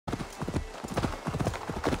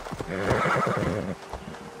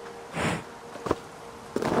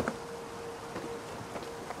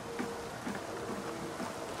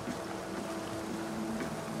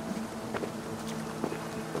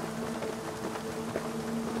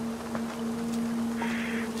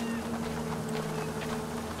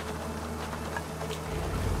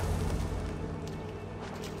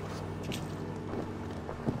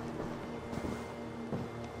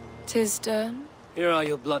'Tis done. Here are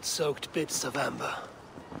your blood-soaked bits of amber.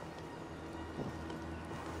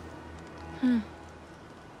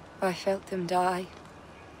 I felt them die,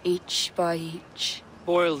 each by each.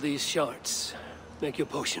 Boil these shards. Make your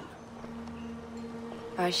potion.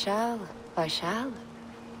 I shall.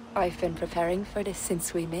 I've been preparing for this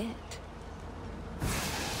since we met.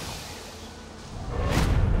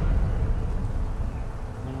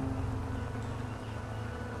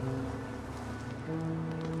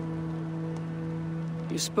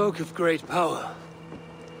 You spoke of great power.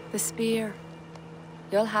 The spear.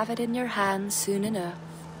 You'll have it in your hands soon enough.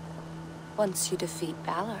 Once you defeat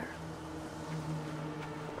Balor.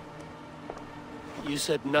 You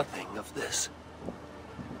said nothing of this.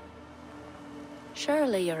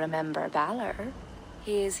 Surely you remember Balor.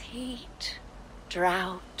 He is heat,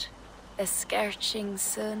 drought, a scorching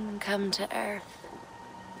sun come to earth.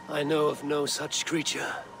 I know of no such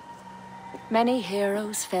creature. Many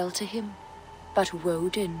heroes fell to him, but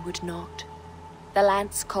Woden would not. The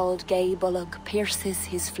lance called Gay Bullock pierces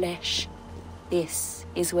his flesh. This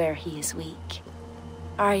is where he is weak.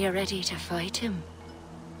 Are you ready to fight him?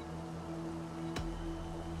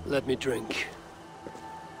 Let me drink.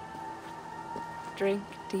 Drink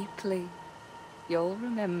deeply. You'll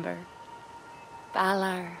remember.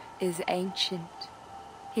 Balor is ancient.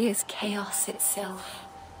 He is chaos itself.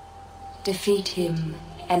 Defeat him,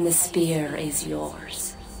 and the spear is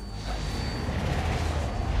yours.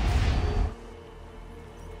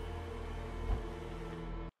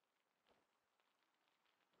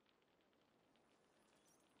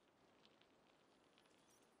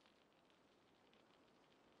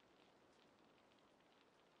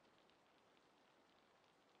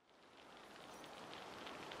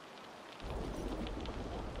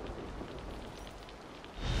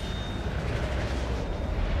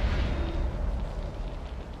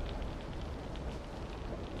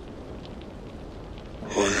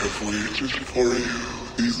 I have waited for you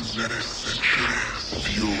these many centuries,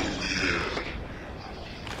 Fjolnir.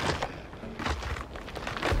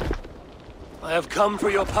 I have come for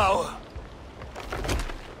your power.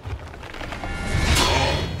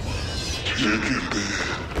 Take it then.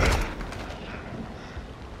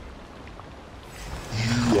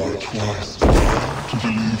 You are twice bound to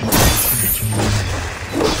believe you defeat me.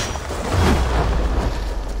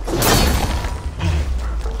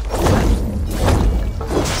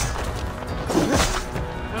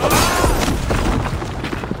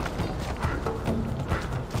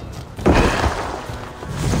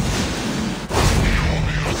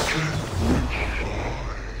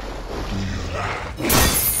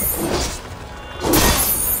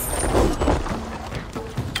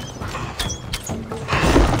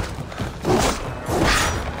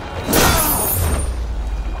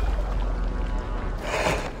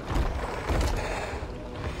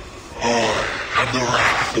 The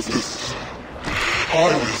wrath of the sun. I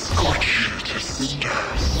will scorch you to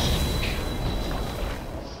cinders.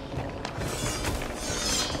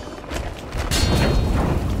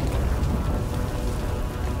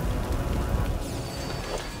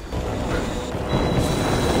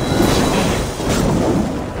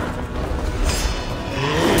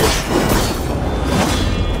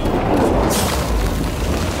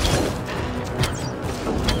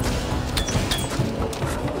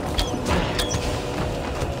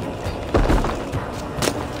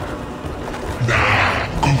 Now,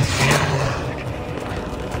 go fight.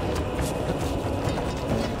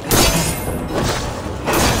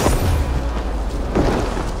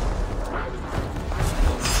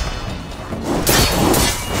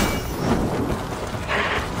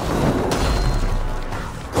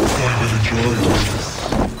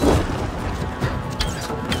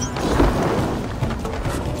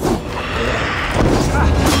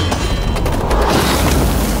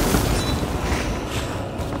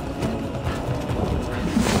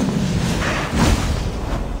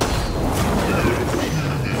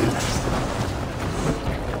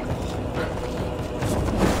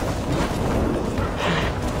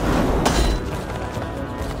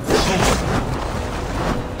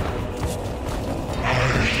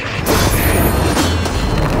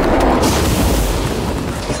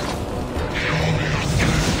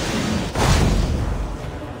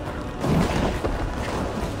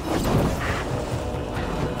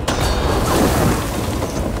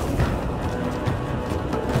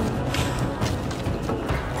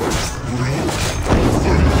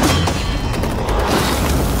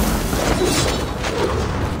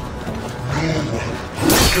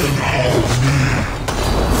 can harm me.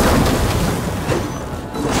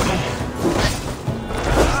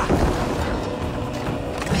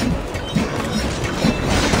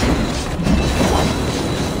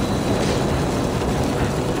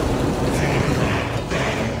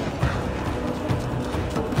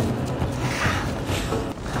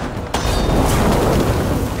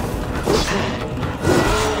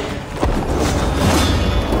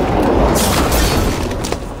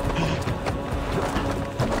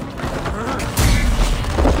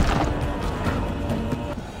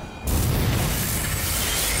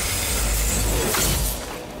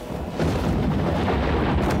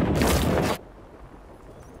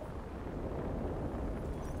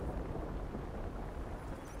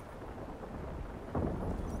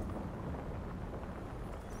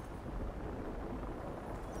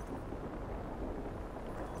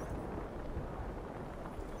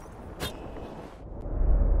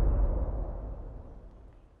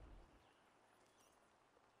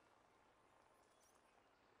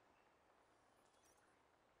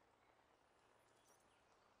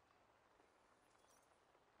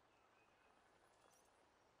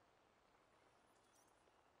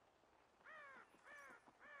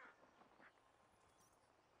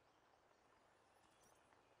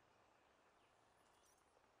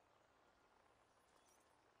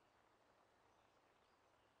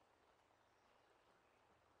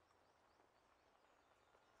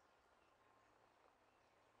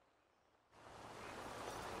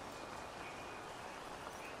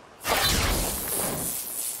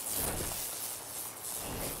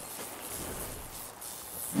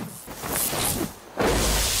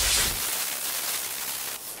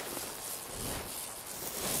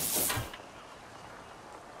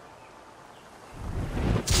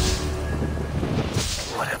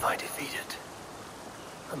 What have I defeated?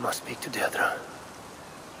 I must speak to Deirdre.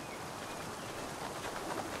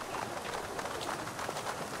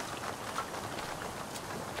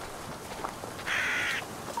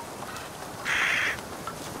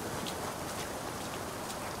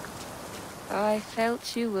 I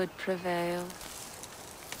felt you would prevail.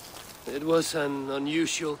 It was an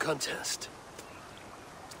unusual contest.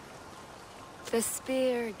 The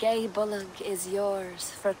spear, Gay Bullock, is yours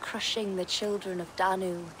for crushing the children of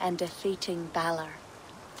Danu and defeating Balor.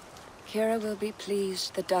 Kira will be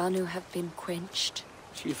pleased the Danu have been quenched.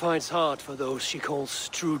 She fights hard for those she calls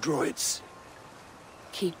true droids.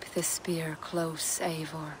 Keep the spear close,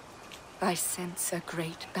 Eivor. I sense a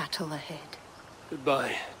great battle ahead.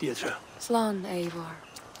 Goodbye, Deirdre. Slán, Eivor.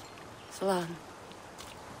 Slán.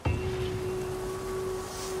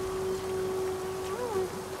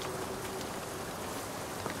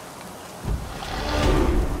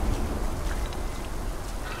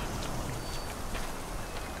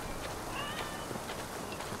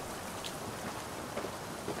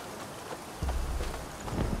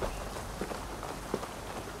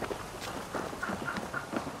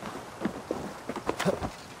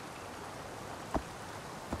 Huh.